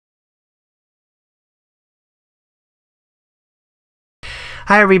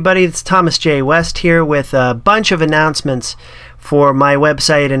Hi everybody, it's Thomas J. West here with a bunch of announcements for my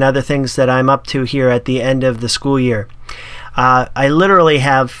website and other things that I'm up to here at the end of the school year. I literally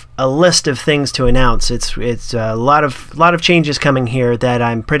have a list of things to announce. It's a lot of changes coming here that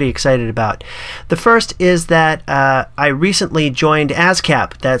I'm pretty excited about. The first is that I recently joined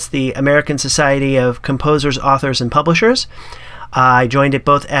ASCAP. That's the American Society of Composers, Authors, and Publishers. I joined it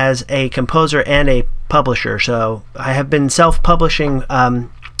both as a composer and a publisher, so I have been self-publishing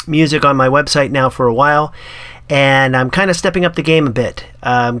music on my website now for a while, and I'm kind of stepping up the game a bit.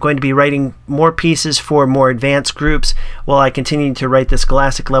 I'm going to be writing more pieces for more advanced groups while I continue to write the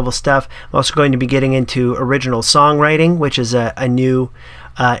scholastic level stuff. I'm also going to be getting into original songwriting, which is a new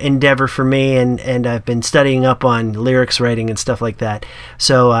endeavor for me, and I've been studying up on lyrics writing and stuff like that.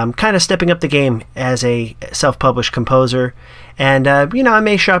 So I'm kind of stepping up the game as a self-published composer, and you know, I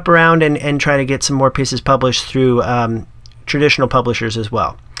may shop around and try to get some more pieces published through traditional publishers as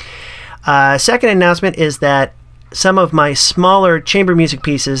well. Second announcement is that some of my smaller chamber music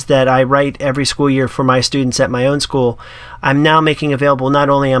pieces that I write every school year for my students at my own school, I'm now making available not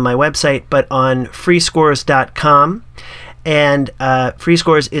only on my website but on freescores.com. And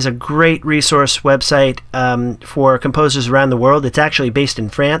FreeScores is a great resource website for composers around the world. It's actually based in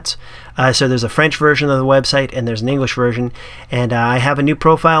France, so there's a French version of the website and there's an English version. And I have a new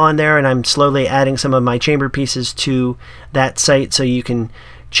profile on there, and I'm slowly adding some of my chamber pieces to that site, so you can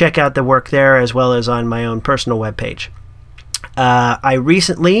check out the work there as well as on my own personal webpage. I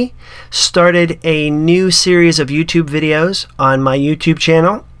recently started a new series of YouTube videos on my YouTube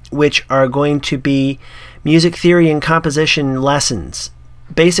channel, which are going to be music theory and composition lessons.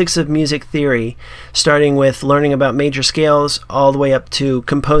 Basics of music theory, starting with learning about major scales all the way up to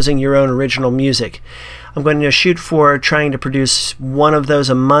composing your own original music. I'm going to shoot for trying to produce one of those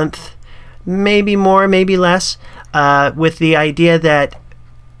a month, maybe more, maybe less, with the idea that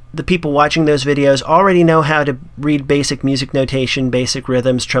the people watching those videos already know how to read basic music notation, basic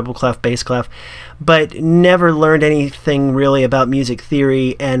rhythms, treble clef, bass clef, but never learned anything really about music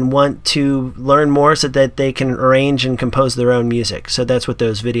theory and want to learn more so that they can arrange and compose their own music. So that's what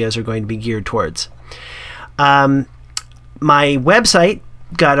those videos are going to be geared towards. My website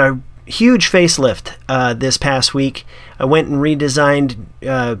got a huge facelift this past week. I went and redesigned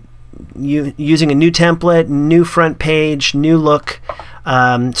using a new template, new front page, new look.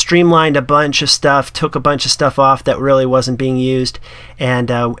 Streamlined a bunch of stuff, took a bunch of stuff off that really wasn't being used, and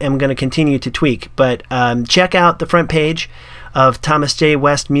am going to continue to tweak. But check out the front page of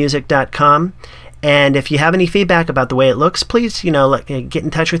thomasjwestmusic.com, and if you have any feedback about the way it looks, please, you know, get in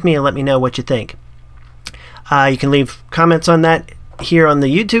touch with me and let me know what you think. You can leave comments on that here on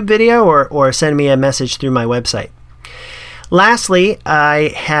the YouTube video, or send me a message through my website. Lastly,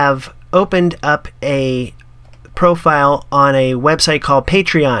 I have opened up a profile on a website called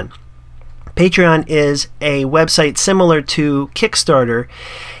Patreon. Patreon is a website similar to Kickstarter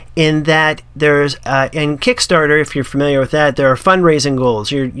in that there's in Kickstarter, if you're familiar with that, there are fundraising goals.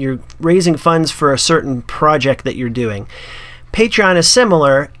 You're raising funds for a certain project that you're doing. Patreon is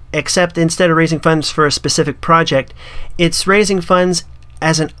similar, except instead of raising funds for a specific project, it's raising funds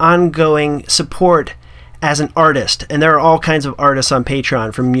as an ongoing support as an artist. And there are all kinds of artists on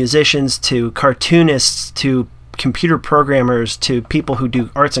Patreon, from musicians to cartoonists to computer programmers to people who do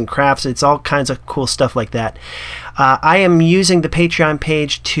arts and crafts. It's all kinds of cool stuff like that. I am using the Patreon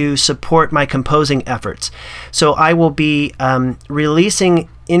page to support my composing efforts. So I will be releasing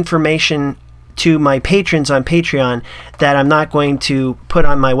information to my patrons on Patreon that I'm not going to put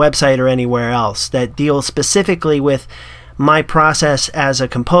on my website or anywhere else, that deals specifically with my process as a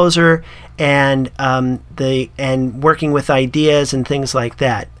composer and working with ideas and things like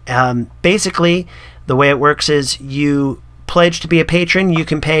that. Basically, the way it works is you pledge to be a patron. You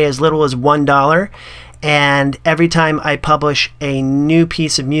can pay as little as $1, and every time I publish a new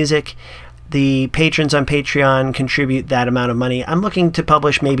piece of music, the patrons on Patreon contribute that amount of money. I'm looking to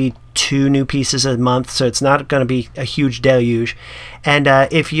publish maybe 2 new pieces a month, so it's not going to be a huge deluge. And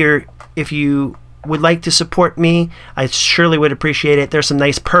if you would like to support me, I surely would appreciate it. There's some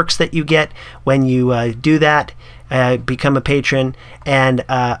nice perks that you get when you do that. Become a patron, and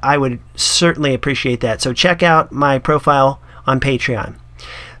I would certainly appreciate that. So check out my profile on Patreon.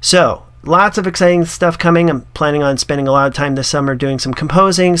 So lots of exciting stuff coming. I'm planning on spending a lot of time this summer doing some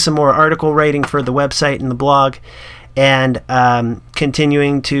composing, some more article writing for the website and the blog, and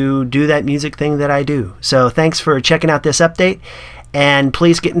continuing to do that music thing that I do. So thanks for checking out this update, and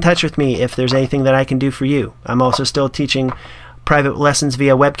please get in touch with me if there's anything that I can do for you. I'm also still teaching private lessons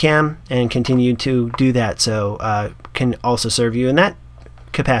via webcam and continue to do that, so can also serve you in that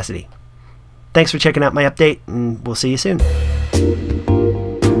capacity. Thanks for checking out my update, and we'll see you soon.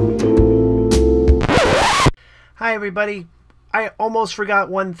 Hi everybody. I almost forgot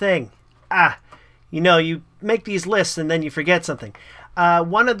one thing. You make these lists and then you forget something.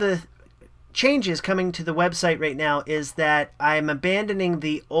 One of the changes coming to the website right now is that I'm abandoning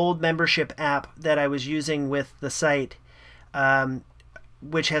the old membership app that I was using with the site,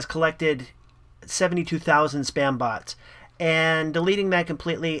 which has collected 72,000 spam bots, and deleting that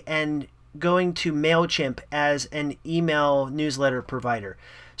completely and going to MailChimp as an email newsletter provider.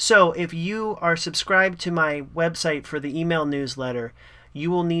 So if you are subscribed to my website for the email newsletter,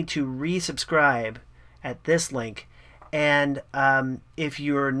 you will need to resubscribe at this link. And if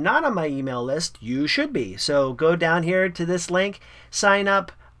you're not on my email list, you should be. So go down here to this link, sign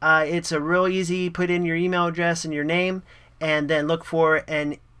up. It's a real easy, put in your email address and your name, and then look for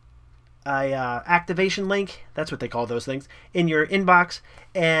an activation link, that's what they call those things, in your inbox,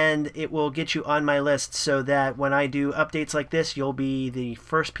 and it will get you on my list so that when I do updates like this, you'll be the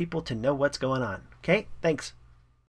first people to know what's going on. Okay, thanks.